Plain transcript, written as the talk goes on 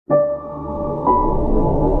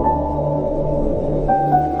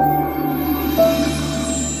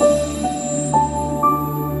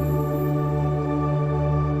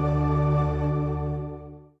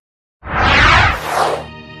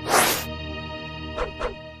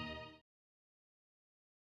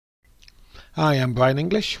Hi, I'm Brian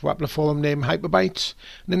English, Wappler Forum name Hyperbytes,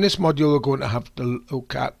 and in this module we're going to have to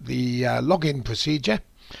look at the login procedure.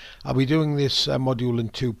 I'll be doing this module in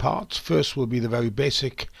two parts. First will be the very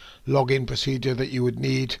basic login procedure that you would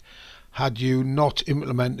need had you not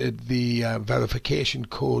implemented the verification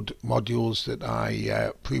code modules that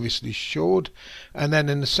I previously showed, and then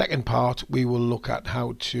in the second part we will look at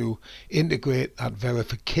how to integrate that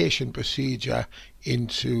verification procedure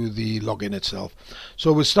into the login itself.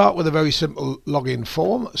 So we'll start with a very simple login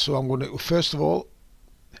form. So I'm going to first of all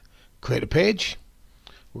create a page.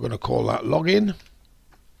 We're going to call that login.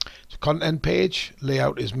 It's a content page,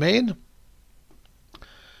 layout is main,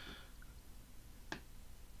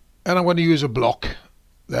 and I'm going to use a block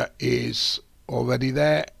that is already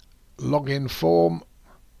there, login form,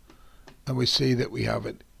 and we see that we have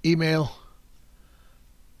an email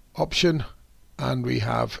option and we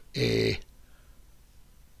have a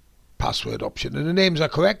password option, and the names are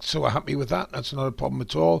correct, so we're happy with that. That's not a problem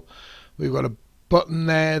at all. We've got a button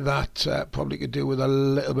there that probably could do with a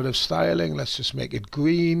little bit of styling. Let's just make it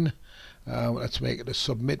green. Let's make it a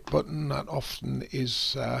submit button. That often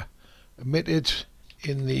is omitted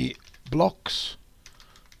in the blocks,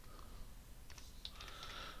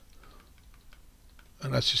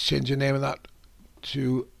 and let's just change the name of that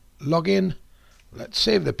to login. Let's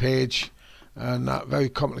save the page, and that very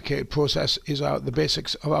complicated process is the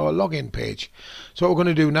basics of our login page. So what we're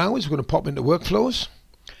going to do now is we're going to pop into workflows.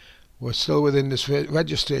 We're still within this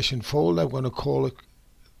registration folder. We're going to call it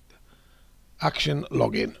action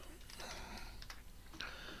login.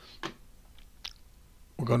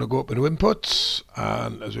 We're going to go up into inputs,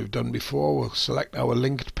 and as we've done before, we'll select our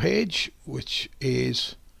linked page, which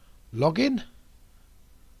is login.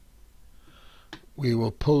 We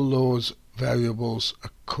will pull those variables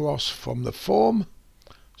across from the form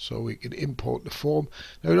so we can import the form.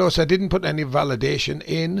 Now notice I didn't put any validation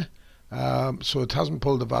in, so it hasn't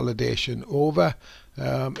pulled the validation over.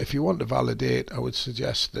 If you want to validate, I would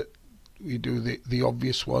suggest that we do the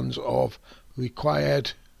obvious ones of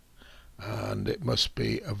required, and it must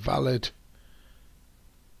be a valid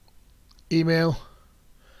email,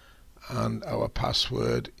 and our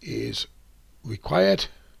password is required.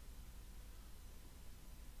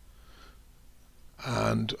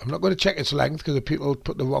 And I'm not going to check its length, because if people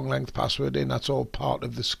put the wrong length password in, that's all part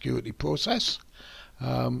of the security process.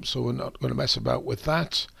 So we're not going to mess about with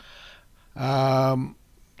that.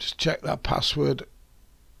 Just check that password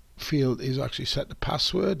field is actually set to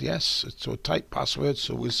password. Yes, it's so type password,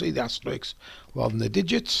 so we'll see the asterisks rather than the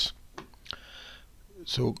digits.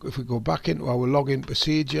 So if we go back into our login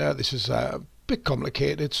procedure, this is a bit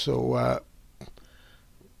complicated, so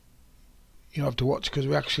you have to watch, because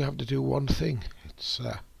we actually have to do one thing. It's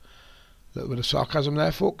a little bit of sarcasm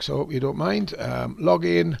there, folks. I hope you don't mind.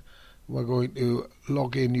 Login. We're going to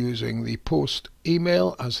log in using the post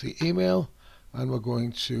email as the email, and we're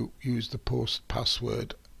going to use the post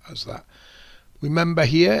password as that. Remember,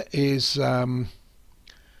 here is our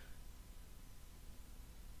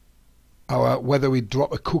whether we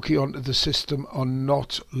drop a cookie onto the system or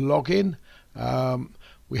not login.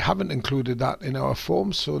 We haven't included that in our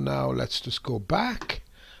form, so now let's just go back.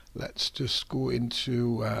 Let's just go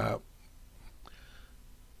into that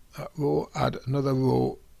row, add another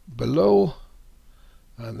row below,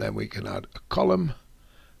 and then we can add a column,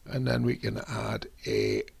 and then we can add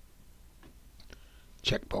a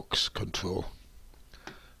checkbox control.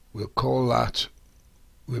 We'll call that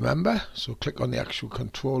remember. So click on the actual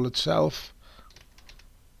control itself.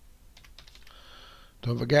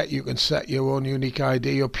 Don't forget, you can set your own unique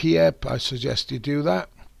ID up here. I suggest you do that.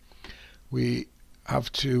 We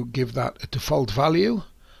have to give that a default value,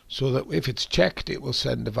 so that if it's checked, it will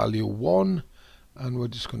send the value 1, and we're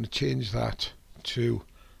just going to change that to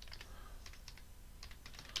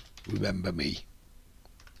remember me.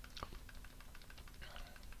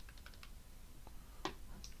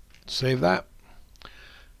 Save that.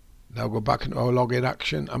 Now go back into our login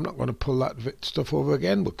action. I'm not going to pull that stuff over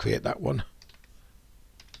again. We'll create that one.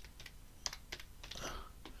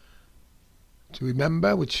 To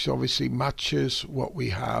remember, which obviously matches what we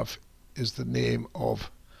have is the name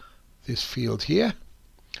of this field here.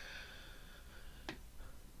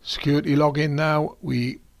 Security login. Now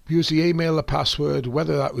we use the email, the password,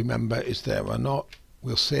 whether that remember is there or not.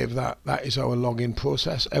 We'll save that. That is our login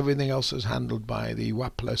process. Everything else is handled by the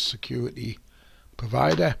Wappler security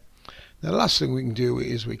provider. Now the last thing we can do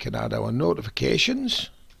is we can add our notifications,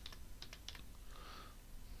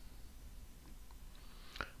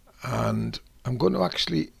 and I'm going to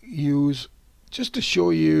actually use, just to show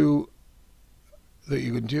you that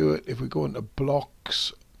you can do it, if we go into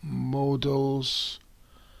blocks, modals,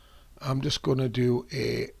 I'm just going to do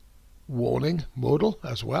a warning modal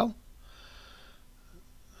as well.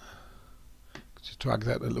 Just drag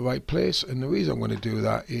that to the right place, and the reason I'm going to do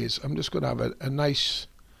that is I'm just going to have a nice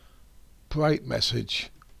bright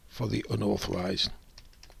message for the unauthorized,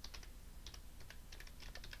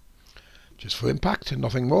 just for impact and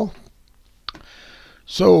nothing more.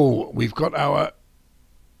 So we've got our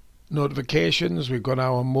notifications, we've got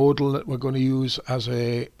our modal that we're going to use as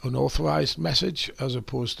a unauthorized message as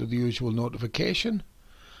opposed to the usual notification.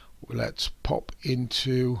 Let's pop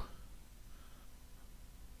into,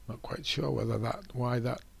 not quite sure whether why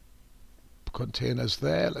that container's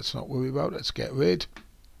there. Let's not worry about it. Let's get rid.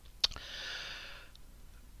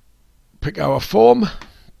 Pick our form.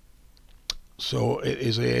 So it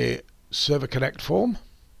is a server connect form.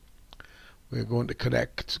 We're going to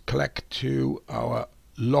collect to our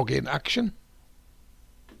login action,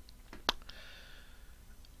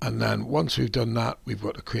 and then once we've done that, we've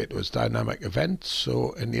got to create those dynamic events.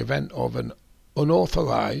 So in the event of an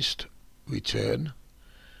unauthorized return,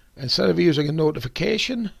 instead of using a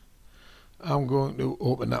notification, I'm going to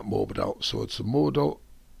open that modal. So it's a modal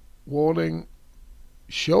warning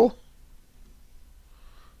show.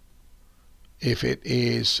 If it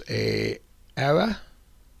is a error,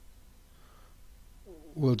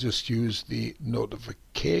 we'll just use the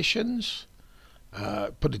notifications.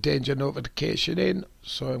 Put a danger notification in,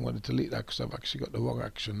 so I'm going to delete that because I've actually got the wrong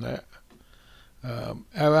action there.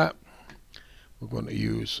 Error, we're going to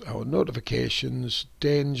use our notifications,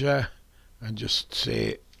 danger, and just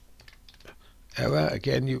say error.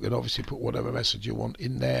 Again, you can obviously put whatever message you want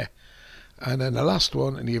in there. And then the last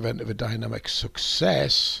one, in the event of a dynamic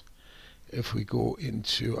success, if we go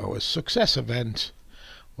into our success event,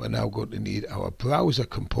 we're now going to need our browser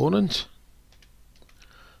component,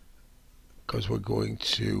 because we're going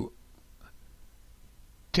to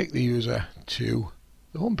take the user to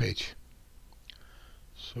the home page.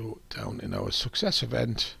 So down in our success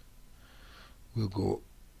event, we'll go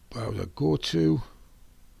browser.goto,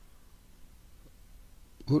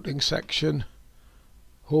 routing section,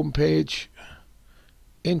 home page,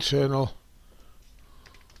 internal,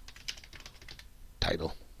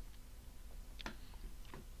 title.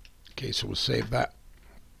 Okay, so we'll save that.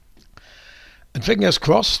 And fingers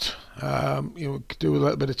crossed, you do a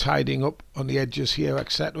little bit of tidying up on the edges here,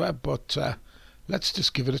 etc. But let's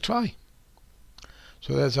just give it a try.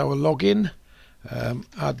 So there's our login,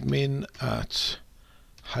 admin at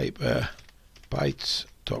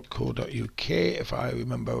hyperbytes.co.uk, if I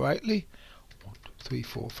remember rightly. 1, 2, 3,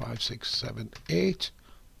 4, 5, 6, 7, 8.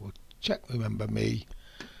 We'll check remember me.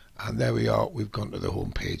 And there we are, we've gone to the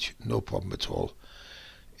home page, no problem at all.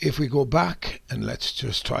 If we go back and let's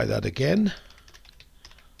just try that again.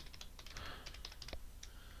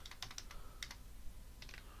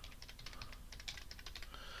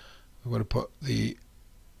 We're going to put the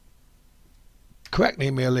correct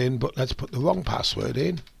email in, but let's put the wrong password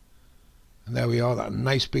in. And there we are, that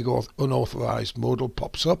nice big unauthorized modal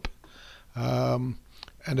pops up. And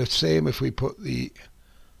the same if we put the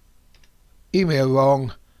email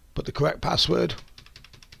wrong, but the correct password.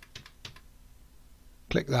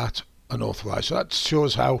 Click that, unauthorized. So that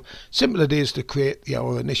shows how simple it is to create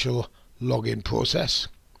our initial login process.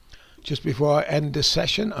 Just before I end this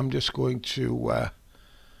session, I'm just going to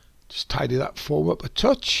just tidy that form up a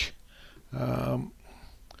touch.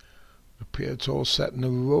 Appear it's all set in a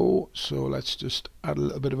row, so let's just add a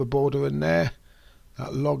little bit of a border in there. That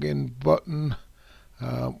login button,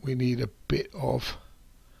 we need a bit of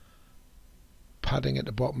padding at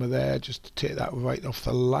the bottom of there just to take that right off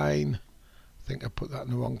the line. I think I put that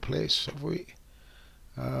in the wrong place, have we?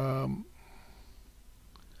 No,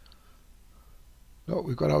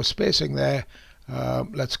 we've got our spacing there.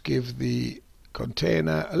 Let's give the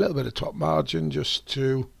container a little bit of top margin just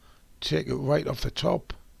to take it right off the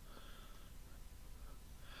top.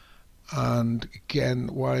 And again,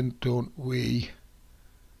 why don't we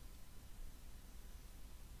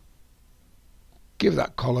give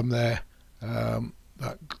that column there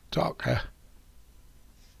that darker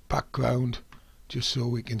background, just so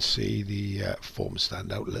we can see the form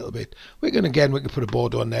stand out a little bit. We can put a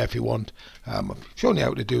border on there if you want. I've shown you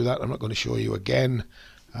how to do that. I'm not going to show you again,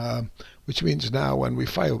 which means now when we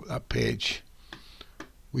fire up that page,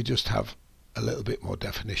 we just have a little bit more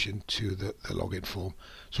definition to the login form.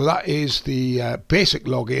 So that is the basic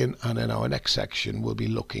login, and in our next section we'll be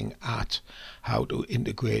looking at how to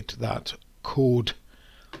integrate that code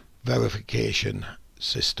verification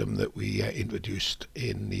system that we introduced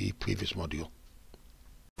in the previous module.